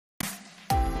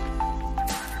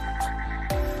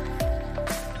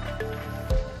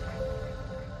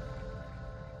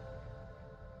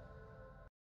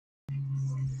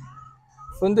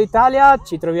Fondo Italia,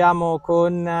 ci troviamo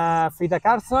con Frida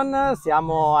Karlsson,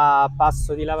 siamo a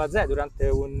Passo di Lavazè durante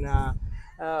un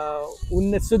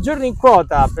soggiorno in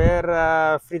quota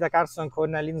per Frida Karlsson con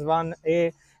Linn Svahn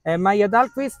e Maja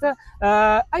Dahlqvist.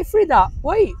 Hi Frida,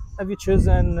 why have you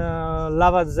chosen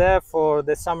Lavazè for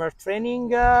the summer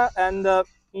training and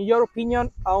in your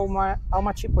opinion, how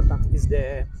much important is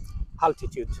the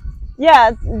altitude?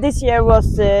 Yeah, this year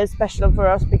was special for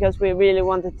us because we really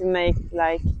wanted to make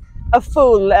like a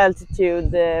full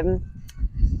altitude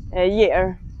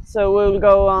year. So we'll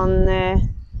go on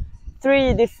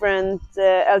 3 different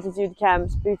altitude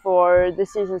camps before the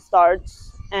season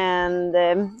starts. And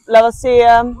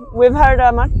Lavazè, we've heard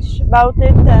much about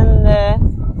it, and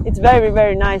it's very,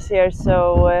 very nice here.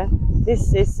 So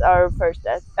this is our first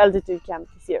altitude camp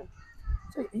this year.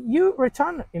 So you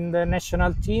return in the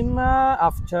national team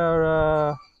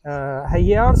after a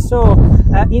year. So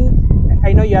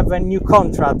I know you have a new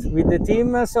contract with the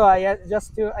team. So I'd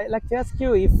like to ask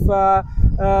you if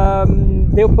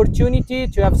the opportunity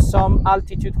to have some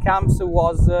altitude camps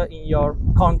was in your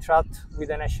contract with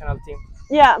the national team.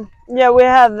 Yeah, we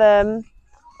have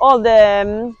all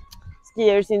the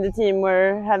skiers in the team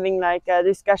were having like a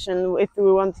discussion if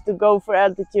we wanted to go for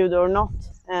altitude or not,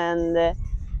 and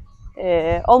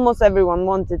almost everyone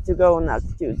wanted to go on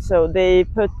altitude. So they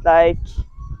put like,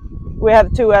 we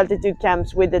have 2 altitude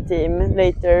camps with the team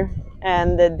later,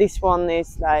 and this one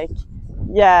is like,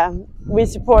 yeah, we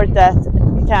support that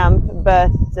camp,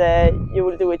 but you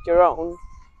will do it your own.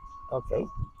 Okay.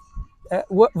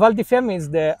 Val di Fiemme is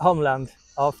the homeland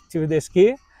of Tour de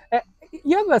Ski.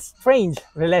 You have a strange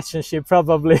relationship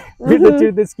probably with the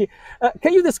Tour de Ski.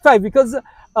 Can you describe? Because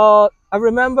I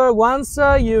remember once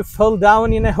you fell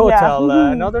down in a hotel.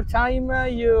 Yeah. Another time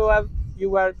you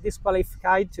were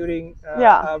disqualified during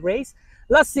a race.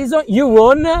 Last season you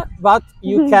won, but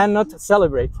you cannot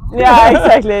celebrate. Yeah,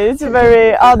 exactly. It's a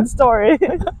very odd story.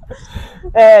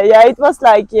 Yeah, it was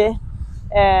like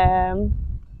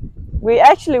we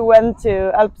actually went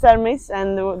to Alpsermis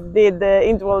and did the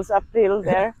intervals uphill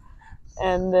there.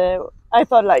 And I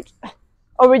thought like,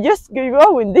 oh, we just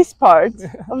go in this part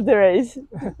of the race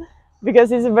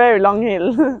because it's a very long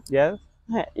hill. Yeah.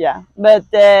 Yeah, but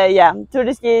yeah, Tour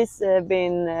de Ski has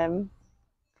been.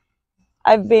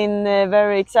 I've been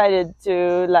very excited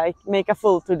to like make a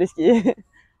full Tour de Ski.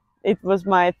 It was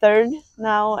my 3rd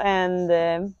now, and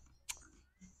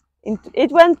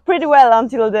it went pretty well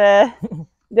until the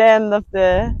end of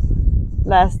the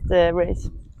last race.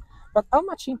 But how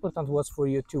much important was for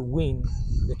you to win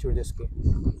the Tour de Ski?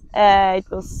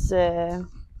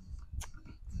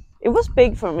 It was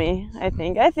big for me, I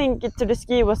think. I think Tour de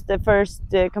Ski was the first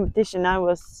competition I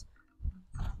was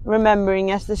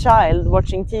remembering as a child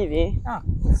watching TV.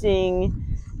 Seeing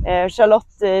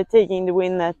Charlotte taking the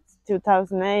win at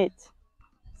 2008.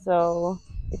 So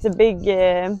it's a big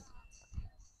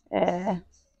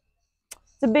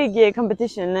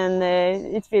competition, and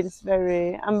it feels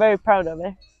I'm very proud of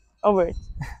it. Over it.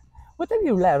 What have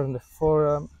you learned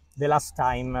for the last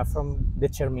time from the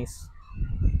Chermis?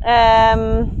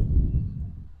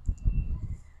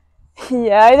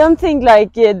 Yeah, I don't think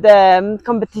like the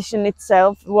competition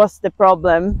itself was the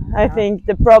problem. I think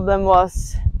the problem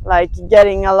was like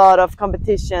getting a lot of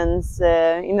competitions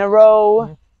in a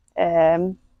row,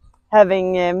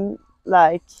 having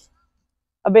like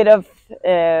a bit of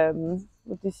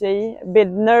what do you say? A bit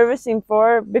nervous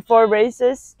before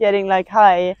races, getting like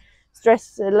high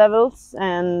stress levels,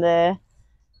 and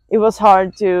it was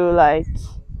hard to like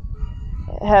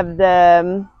have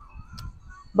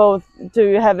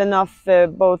have enough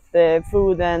both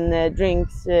food and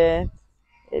drinks to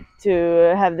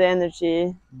have the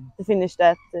energy to finish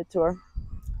that tour.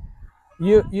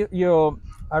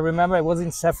 I remember I was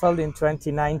in Sheffield in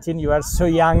 2019. You were so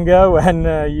young when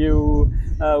you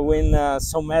win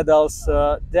some medals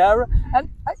there, and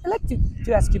I'd like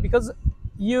to ask you, because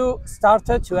you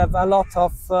started to have a lot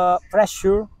of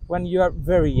pressure when you are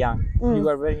very young. You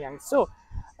were very young, so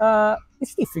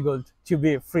it's difficult to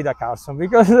be Frida Karlsson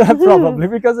because probably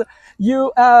because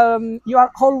you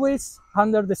are always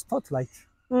under the spotlight.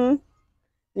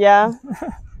 Yeah.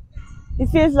 It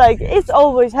feels like it's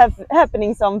always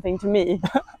happening something to me,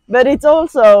 but it's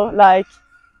also like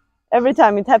every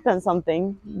time it happens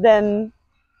something, then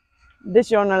the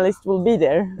journalist will be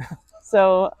there.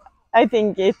 So I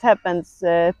think it happens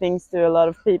things to a lot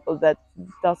of people that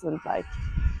doesn't like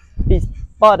be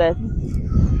spotted.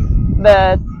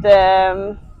 But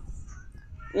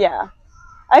yeah,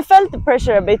 I felt the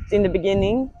pressure a bit in the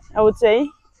beginning, I would say,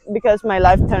 because my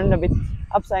life turned a bit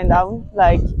upside down.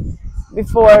 Like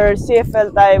before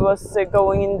Seefeld, I was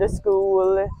going in the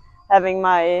school, having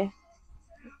my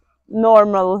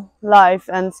normal life,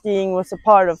 and skiing was a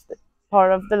part of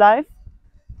the life.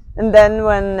 And then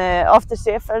when after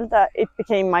Seefeld, it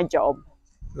became my job.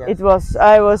 Yes.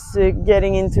 I was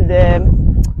getting into the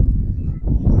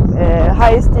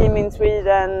highest team in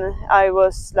Sweden. I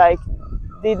was like,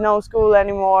 did no school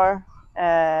anymore.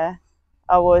 I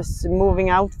was moving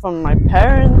out from my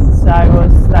parents. I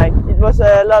was like, it was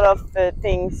a lot of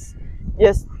things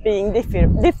just being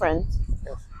different.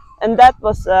 Yes. And that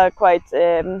was quite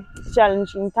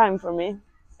challenging time for me.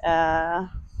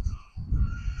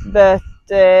 But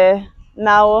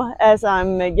now, as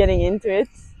I'm getting into it,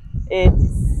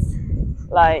 it's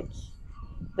like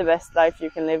the best life you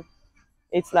can live.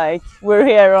 It's like we're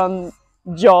here on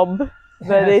job,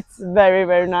 but it's very,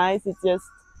 very nice. It's just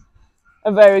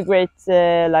a very great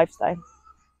lifestyle.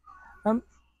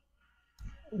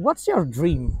 What's your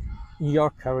dream in your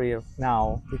career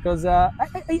now? Because I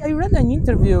read an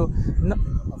interview,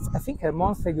 I think a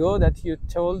month ago, that you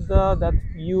told that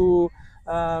you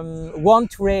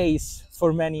won't race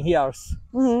for many years.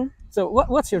 Mm-hmm. So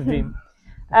what's your dream?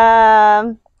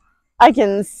 I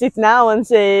can sit now and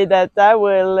say that I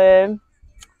will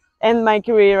end my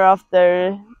career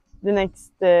after the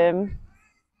next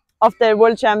after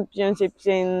World Championships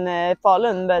in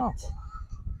Falun,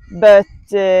 but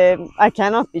I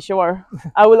cannot be sure.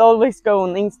 I will always go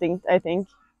on instinct. I think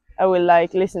I will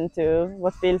like listen to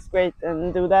what feels great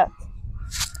and do that.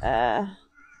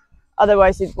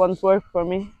 Otherwise, it won't work for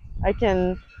me. I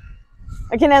can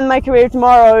end my career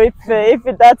tomorrow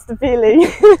if that's the feeling.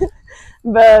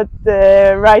 But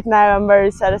right now I'm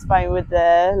very satisfied with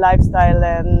the lifestyle,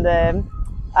 and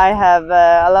I have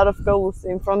a lot of goals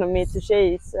in front of me to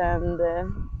chase, and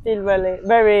feel really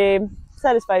very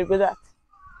satisfied with that.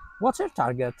 What's your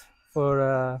target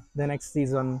for the next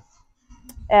season?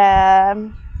 Yeah,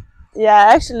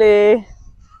 actually,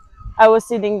 I was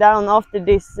sitting down after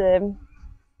this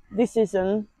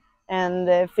season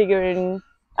and figuring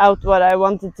out what I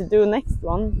wanted to do next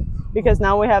one, because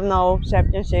now we have no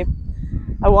championship.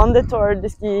 I won the Tour de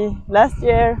Ski last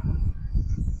year,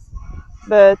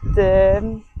 but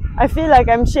I feel like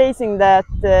I'm chasing that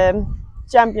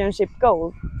championship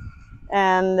goal.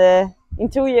 And in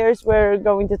 2 years we're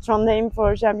going to Trondheim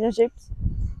for championships,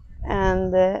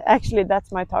 and actually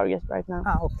that's my target right now.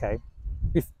 Okay.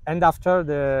 And after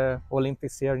the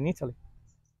Olympics here in Italy?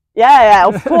 Yeah,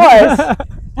 of course.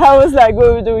 I was like, we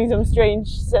were doing some strange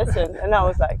session, and I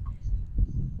was like,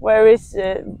 where is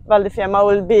Val di Fiemme? I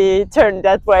will be turned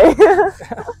that way.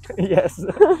 Yes.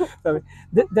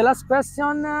 The last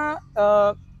question,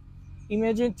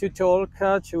 imagine to talk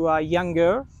to a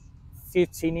younger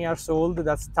 15 years old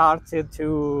that started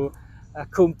to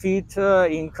compete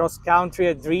in cross country,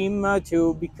 a dream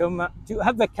to become to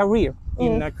have a career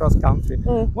in cross country.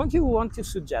 What do you want to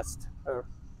suggest her?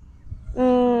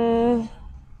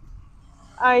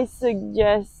 I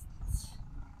suggest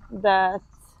that,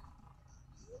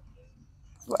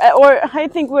 or I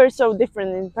think we're so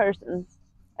different in person.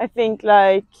 I think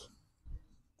like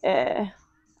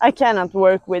I cannot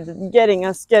work with getting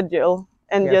a schedule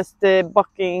and just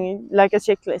bucking like a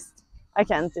checklist. I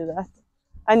can't do that.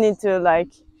 I need to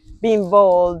like be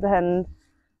involved and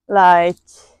like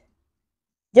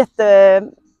get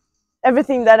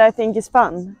everything that I think is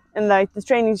fun, and like the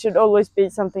training should always be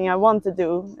something I want to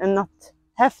do and not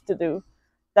have to do.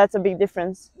 That's a big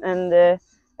difference, and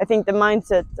I think the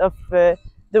mindset of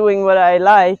doing what I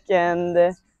like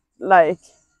and like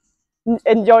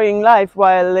enjoying life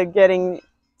while getting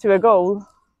to a goal,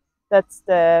 that's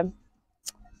the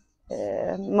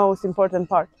most important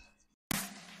part.